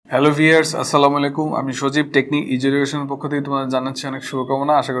Hello viewers, আসসালামু আলাইকুম। আমি সজীব, টেকনিক এডুকেশনের পক্ষ থেকে তোমাদের জানাচ্ছি অনেক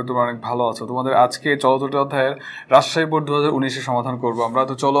শুভকামনা। আশা করি তোমরা অনেক ভালো আছো। তোমাদের আজকে চলতড অধ্যায়ের রাজশাহী বোর্ড 2019 সমাধান করব আমরা।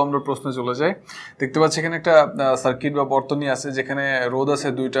 তো চলো আমরা প্রশ্নে চলে যাই। দেখতে পাচ্ছি এখানে একটা সার্কিট বা বর্তনী আছে, যেখানে রোধ আছে,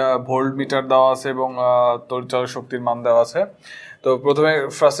 দুইটা ভোল্ট মিটার দেওয়া আছে এবং তড়িৎচালক শক্তির মান দেওয়া আছে। তো প্রথমে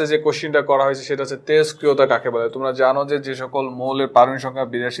ফার্স্টে যে কোশ্চেনটা করা হয়েছে সেটা হচ্ছে তেজস্ক্রিয়তা কাকে বলে। তোমরা জানো যে সকল মৌলের পারমাণবিক সংখ্যা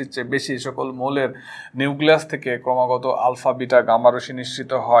 82-র চেয়ে বেশি, সকল মৌলের নিউক্লিয়াস থেকে ক্রমাগত আলফা বিটা গামা রশ্মি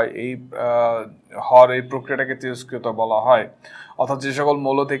নিঃসৃত হয়, এই এই প্রক্রিয়াটাকে তেজস্ক্রিয়তা বলা হয়। অর্থাৎ যে সকল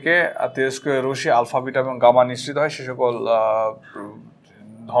মৌল থেকে তেজস্ক্রিয় রশ্মি আলফা বিটা এবং গামা নিঃসৃত হয় সে সকল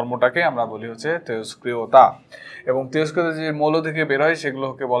ধর্মটাকে আমরা বলি হচ্ছে তেজস্ক্রিয়তা। এবং তেজস্ক্রিয়তা যে মৌল থেকে বের হয়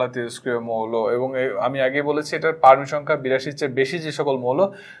সেগুলোকে বলা হয় তেজস্ক্রিয় মৌল। এবং আমি আগে বলেছি এটার পারমাণবিক সংখ্যা 82-র চেয়ে বেশি যে সকল মৌল,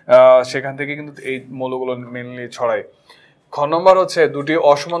 সেখান থেকে কিন্তু এই মৌলগুলো মেনলি ছড়ায়। খ নম্বর হচ্ছে দুটি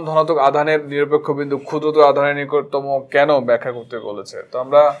অসমান ধনাত্মক আধানের নিরপেক্ষ বিন্দু ক্ষুদ্রতর আধানের নিকটতম কেন ব্যাখ্যা করতে বলেছে। তো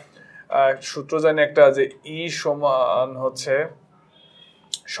আমরা সূত্র জানি একটা, যে ই সমান হচ্ছে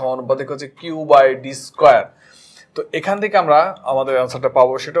সমানুপাতিক হচ্ছে কিউ বাই ডি স্কোয়ার। তো এখান থেকে আমরা আমাদের অ্যান্সারটা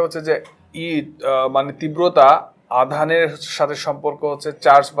পাবো। সেটা হচ্ছে যে ই মানে তীব্রতা আধানের সাথে সম্পর্ক হচ্ছে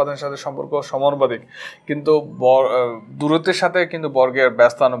চার্জ আধানের সাথে সম্পর্ক সমানুপাতিক, কিন্তু দূরত্বের সাথে কিন্তু বর্গের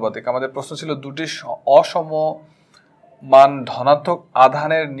ব্যস্তানুপাতিক। আমাদের প্রশ্ন ছিল দুটি অসমমান ধনাত্মক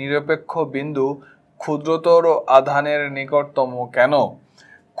আধানের নিরপেক্ষ বিন্দু ক্ষুদ্রতর আধানের নিকটতম কেন।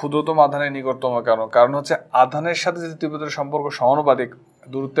 ক্ষুদ্রতম আধানের নিকটতম কেন? কারণ হচ্ছে আধানের সাথে যদি তীব্রতার সম্পর্ক সমানুপাতিক,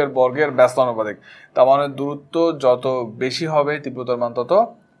 দূরত্বের বর্গের ব্যস্তানুপাতিক, তার মানে দূরত্ব যত বেশি হবে তীব্রতার মান তত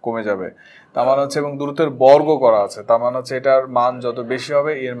কমে যাবে। তার মানে হচ্ছে, এবং দূরত্বের বর্গ করা আছে, তার মানে হচ্ছে এটার মান যত বেশি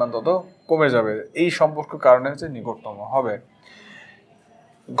হবে এর মান তত কমে যাবে। এই সম্পর্ক কারণে হচ্ছে নিকটতম হবে।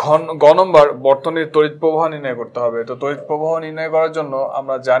 গ নম্বর বর্তনীর তড়িৎ প্রবাহ নির্ণয় করতে হবে। তো তড়িৎ প্রবাহ নির্ণয় করার জন্য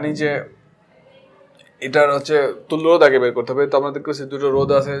আমরা জানি যে এটার হচ্ছে তুল্য রোধ আগে বের করতে হবে। তো আমরা দেখতেছি দুটো রোধ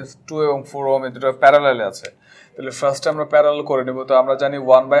আছে, 2 এবং 4 ওহম, দুটো প্যারালালে আছে। তাহলে ফার্স্টে আমরা প্যারালাল করে নেব। তো আমরা জানি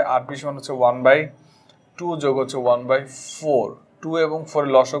 1/RP সমান হচ্ছে 1/2 যোগ হচ্ছে 1/4। 2 এবং 4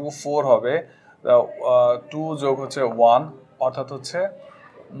 এর লসাগু 4 হবে, 2 যোগ হচ্ছে 1 অর্থাৎ হচ্ছে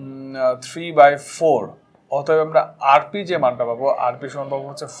 3/4। অতএব আমরা আরপি যে মানটা পাবো, আরপি সমান পাবো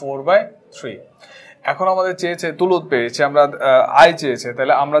হচ্ছে 4/3। এখন আমাদের চেয়েছে তুলদ পেয়েছে, আমরা আই চেয়েছে,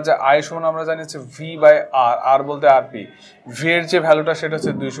 তাহলে আমরা যে আই সমান আমরা জানি হচ্ছে V/R, আর বলতে আরপি। ভি এর যে ভ্যালুটা সেটা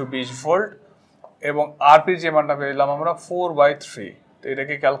হচ্ছে 220 ভোল্ট এবং আরপির যে মানটা পেলাম আমরা 4/3। তো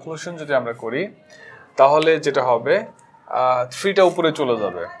এটাকে ক্যালকুলেশন যদি আমরা করি তাহলে যেটা হবে 3টা উপরে চলে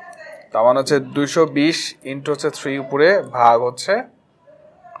যাবে। তার মানে হচ্ছে 220 ইন্টু হচ্ছে 3 উপরে ভাগ হচ্ছে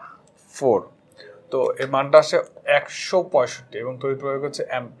 4। তো এর মানটা আসে 165 এবং তড়িৎ প্রবাহ হচ্ছে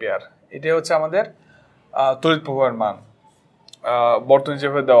অ্যাম্পিয়ার। এটাই হচ্ছে আমাদের তড়িৎ প্রবাহের মান বর্তনী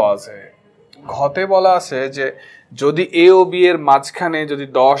যেভাবে দেওয়া আছে। ঘতে বলা আছে যে যদি এ ও বি এর মাঝখানে যদি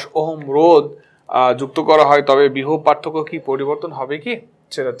 10 ওহম রোধ যুক্ত করা হয় তবে বিভব পার্থক্য কি পরিবর্তন হবে কি,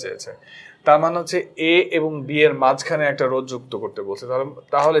 সেটা চেয়েছে। তার মানে হচ্ছে এ এবং বি এর মাঝখানে একটা রোধ যুক্ত করতে বলছে।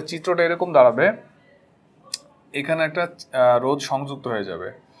 তাহলে চিত্রটা এরকম দাঁড়াবে, এখানে একটা রোধ সংযুক্ত হয়ে যাবে।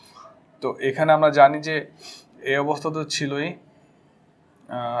 তো এখানে আমরা জানি যে এই অবস্থা তো ছিলই,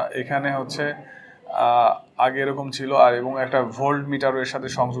 এখানে হচ্ছে আগে এরকম ছিল, আর এবং একটা ভোল্ট মিটার এর সাথে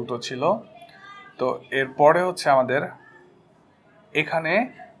সংযুক্ত ছিল। তো এরপরে হচ্ছে আমাদের এখানে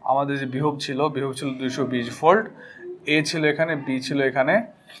আমাদের যে বিভব ছিল 220 ভোল্ট, এ ছিল এখানে, বি ছিল এখানে।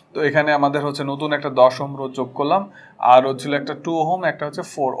 তো এখানে আমাদের হচ্ছে নতুন একটা 10 ওহম রোধ যোগ করলাম, আর রোধ ছিল একটা 2 ওহম, একটা হচ্ছে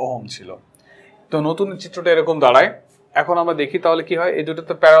 4 ওহম ছিল। তো নতুন চিত্রটা এরকম দাঁড়ায়। এখন আমরা দেখি তাহলে কি হয়। এই দুটো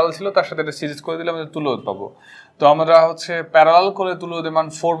তো প্যারালাল ছিল, তার সাথে একটা সিরিজ করে দিলে আমাদের তুল্য রোধ পাবো। তো আমরা হচ্ছে প্যারালাল করে তুল্য রোধের মান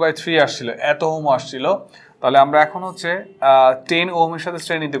 4/3 আসছিল, এত ওহম আসছিল। তাহলে আমরা এখন হচ্ছে 10 ওহমের সাথে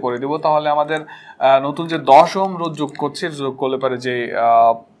শ্রেণীতে করে দিব। তাহলে আমাদের নতুন যে 10 ওহম রোধ যোগ করছে, যোগ করলে পারে যে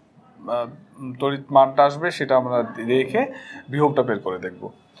তড়িৎ মানটা আসবে সেটা আমরা দেখে বিভবটা বের করে দেখব।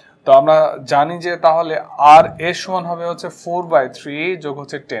 তো আমরা জানি যে তাহলে আর এর সমান হবে হচ্ছে 4/3 যোগ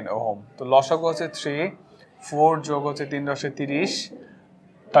হচ্ছে 10 ওহম। তো লসাগু হচ্ছে 3, 4 যোগ হচ্ছে 3 × 30,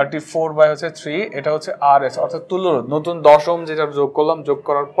 34/3। এটা হচ্ছে আর এস অর্থাৎ তুল্য রোধ। নতুন 10 ওহম যেটা যোগ করলাম, যোগ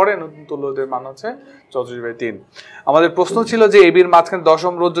করার পরে নতুন তুল্য রোধের মান হচ্ছে 34/3। আমাদের প্রশ্ন ছিল যে এবির মাঝখানে 10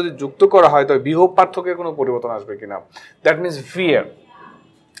 ওহম রোধ যদি যুক্ত করা হয় তবে বিভব পার্থক্যের কোনো পরিবর্তন আসবে কিনা, দ্যাট মিনস ভি এর।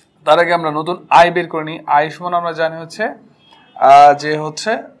 তার আগে আমরা নতুন আই বের করে নিই। আই সমান আমরা জানি হচ্ছে যে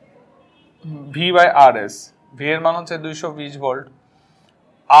হচ্ছে V/RS। ভি এর মান হচ্ছে 220 ভোল্ট,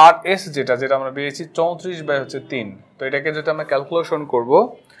 আর এস যেটা আমরা পেয়েছি 34/3। তো এটাকে যদি আমরা ক্যালকুলেশন করব,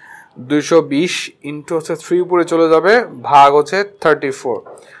 220 ইন্টু হচ্ছে 3 উপরে চলে যাবে ভাগ হচ্ছে 34।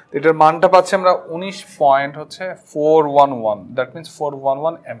 এটার মানটা পাচ্ছি আমরা 19.411, দ্যাট মিনস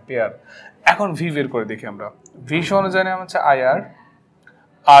 411 অ্যাম্পিয়ার। এখন ভি বের করে দেখি আমরা। ভি সমান জানি হচ্ছে আইআর,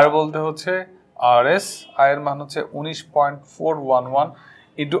 আর বলতে হচ্ছে RS, I এর মান হচ্ছে 19.411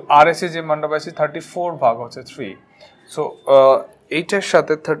 ইন্টু RS এর যে মানটা পাইছি 34 ভাগ হচ্ছে 3। সো এইটার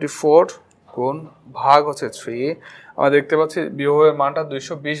সাথে 34 গুণ ভাগ হচ্ছে 3, আমরা দেখতে পাচ্ছি বিভবের মানটা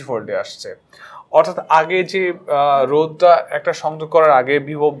 220 ভোল্টে আসছে। অর্থাৎ আগে যে রোধটা একটা সংযোগ করার আগে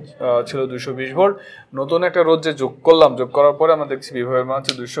বিভব ছিল 220 ভোল্ট, নতুন একটা রোধ যে যোগ করলাম, যোগ করার পরে আমরা দেখছি বিভবের মান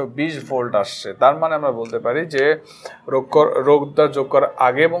হচ্ছে 220 ভোল্ট আসছে। তার মানে আমরা বলতে পারি যে রোধটা যোগ করার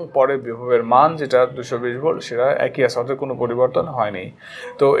আগে এবং পরে বিভবের মান যেটা 220 ভোল্ট সেটা একই আছে, অর্থাৎ কোনো পরিবর্তন হয়নি।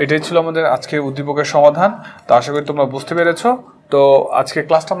 তো এটাই ছিল আমাদের আজকে উদ্দীপকের সমাধান। তো আশা করি তোমরা বুঝতে পেরেছো। তো আজকে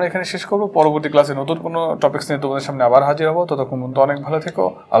ক্লাসটা আমরা এখানে শেষ করবো। পরবর্তী ক্লাসে নতুন কোনো টপিকস নিয়ে তোমাদের সামনে আবার হাজির হবো। ততক্ষণ পর্যন্ত অনেক ভালো থেকো।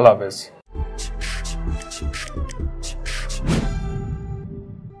 আল্লাহ হাফেজ।